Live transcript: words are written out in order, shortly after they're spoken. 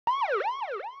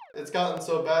it's gotten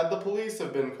so bad the police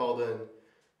have been called in.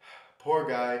 Poor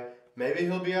guy. Maybe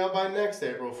he'll be out by next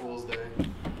April Fool's Day.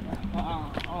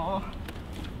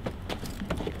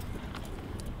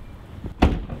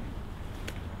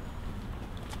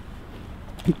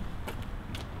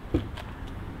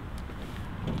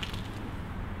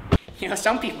 You know,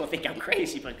 some people think I'm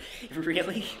crazy, but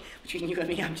really, between you and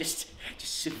me, I'm just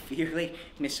severely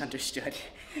misunderstood.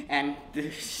 And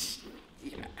this,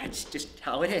 you know, that's just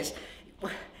how it is.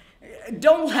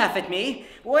 Don't laugh at me.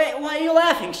 Why are you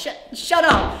laughing? Shut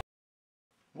up.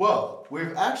 Well,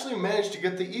 we've actually managed to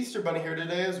get the Easter Bunny here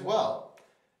today as well.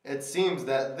 It seems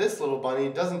that this little bunny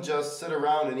doesn't just sit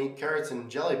around and eat carrots and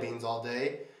jelly beans all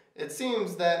day. It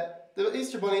seems that the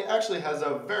Easter Bunny actually has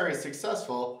a very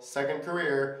successful second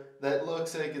career that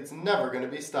looks like it's never going to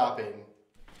be stopping.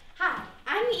 Hi,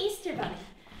 I'm the Easter Bunny.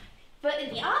 But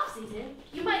in the off-season,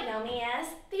 you might know me as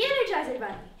the Energizer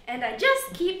Bunny, and I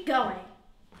just keep going.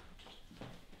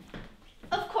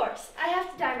 Of course, I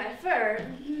have to dye my fur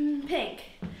pink,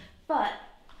 but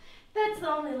that's the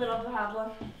only little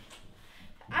problem.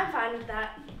 I'm fine with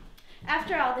that.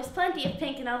 After all, there's plenty of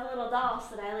pink in all the little dolls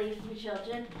that I leave for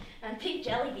children, and pink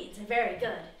jelly beans are very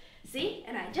good. See?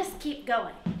 And I just keep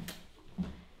going.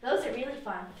 Those are really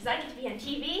fun, because I get to be on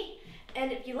TV,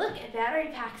 and if you look at battery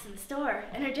packs in the store,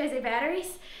 Energizer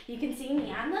batteries, you can see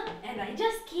me on them, and I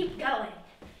just keep going.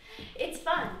 It's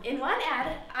fun. In one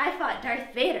ad, I fought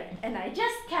Darth Vader, and I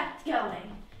just kept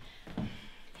going.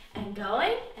 And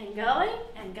going, and going,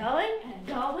 and going, and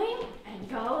going, and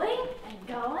going, and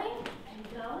going, and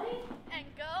going, and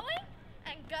going,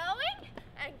 and going,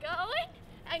 and going,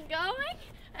 and going,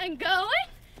 and going,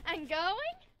 and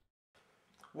going.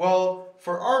 Well,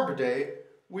 for Arbor Day,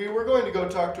 we were going to go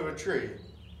talk to a tree.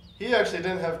 He actually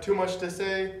didn't have too much to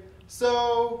say,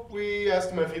 so we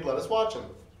asked him if he'd let us watch him.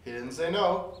 He didn't say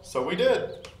no, so we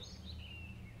did.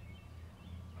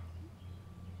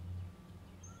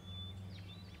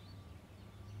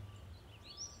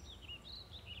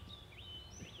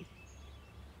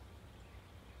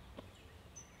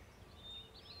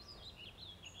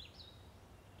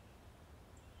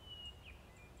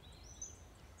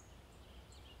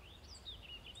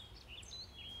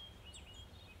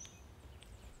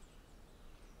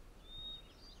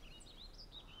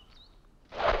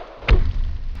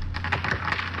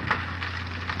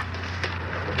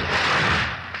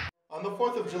 On the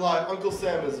 4th of July, Uncle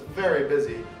Sam is very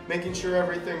busy, making sure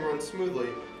everything runs smoothly.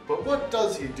 But what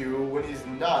does he do when he's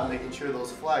not making sure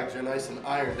those flags are nice and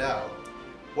ironed out?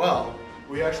 Well,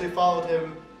 we actually followed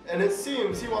him, and it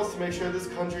seems he wants to make sure this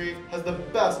country has the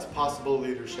best possible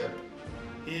leadership.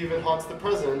 He even haunts the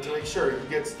president to make sure he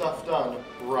gets stuff done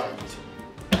right.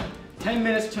 10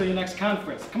 minutes till your next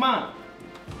conference. Come on.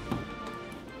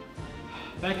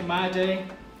 Back in my day,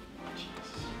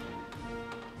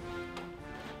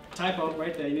 typo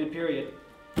right there, you need a period.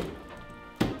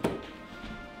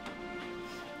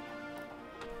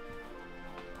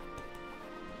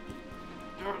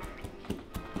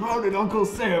 How did Uncle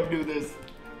Sam do this?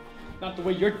 Not the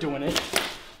way you're doing it.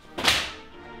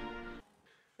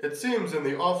 It seems in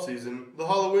the off-season, the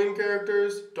Halloween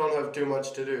characters don't have too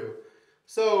much to do.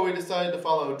 So we decided to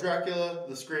follow Dracula,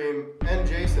 the Scream, and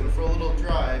Jason for a little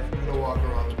drive and a walk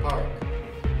around the park.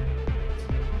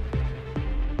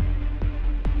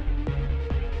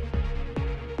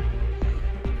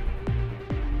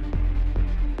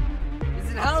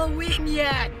 Is it Halloween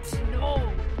yet?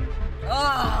 No.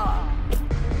 Ah.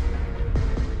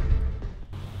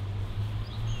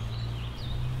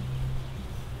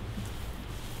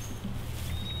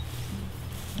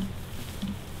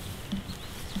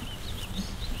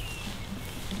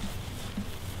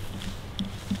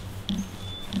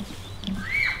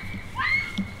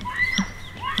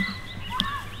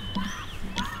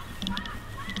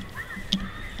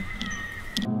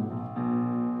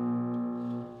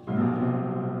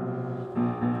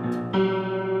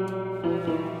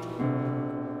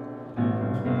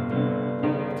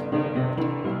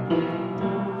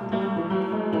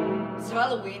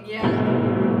 Halloween yet?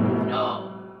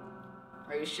 No.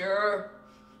 Are you sure?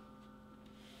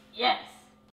 Yes.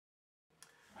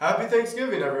 Happy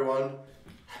Thanksgiving, everyone.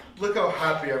 Look how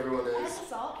happy everyone is.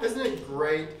 Isn't it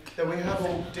great that we have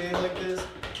a day like this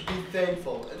to be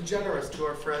thankful and generous to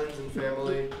our friends and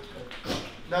family?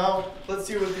 Now, let's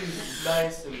see what these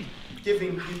nice and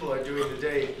giving people are doing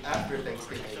today after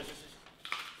Thanksgiving.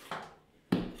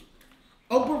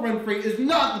 Oprah Winfrey is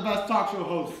not the best talk show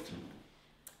host.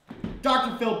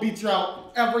 Dr. Phil beats her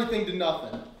out everything to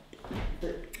nothing.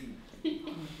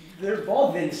 They're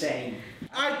both insane.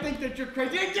 I think that you're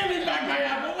crazy. Hey, give me back my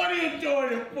apple. What are you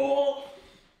doing, you fool?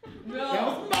 No. That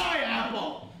was my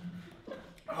apple.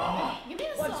 Oh.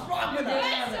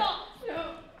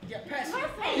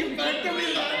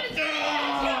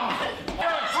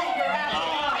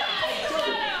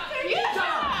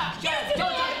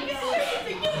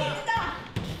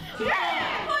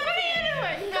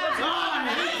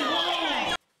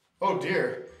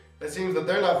 dear. It seems that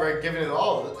they're not very giving at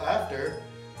all after.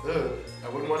 Ugh, I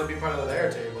wouldn't want to be part of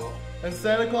their table. And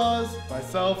Santa Claus,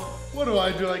 myself, what do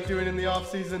I like doing in the off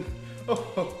season?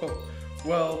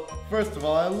 Well, first of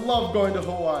all, I love going to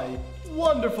Hawaii.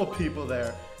 Wonderful people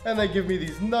there. And they give me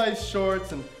these nice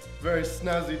shorts and very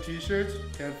snazzy t-shirts.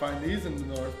 Can't find these in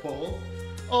the North Pole.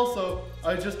 Also,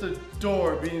 I just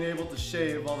adore being able to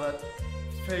shave all that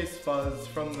face fuzz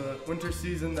from the winter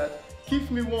season that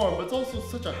keeps me warm, but it's also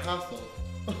such a hassle.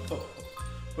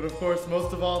 But of course,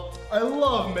 most of all, I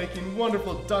love making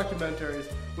wonderful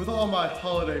documentaries with all my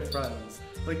holiday friends,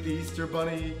 like the Easter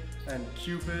Bunny and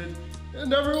Cupid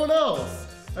and everyone else.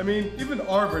 I mean, even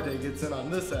Arbor Day gets in on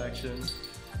this action.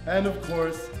 And of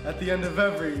course, at the end of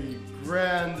every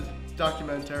grand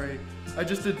documentary, I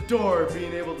just adore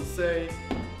being able to say,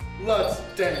 "Let's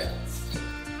dance."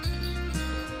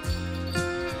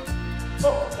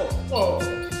 Oh, oh,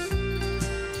 oh.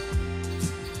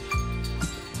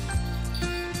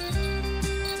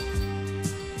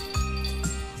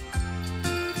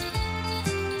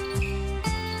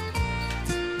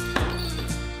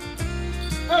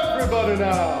 Everybody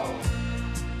now!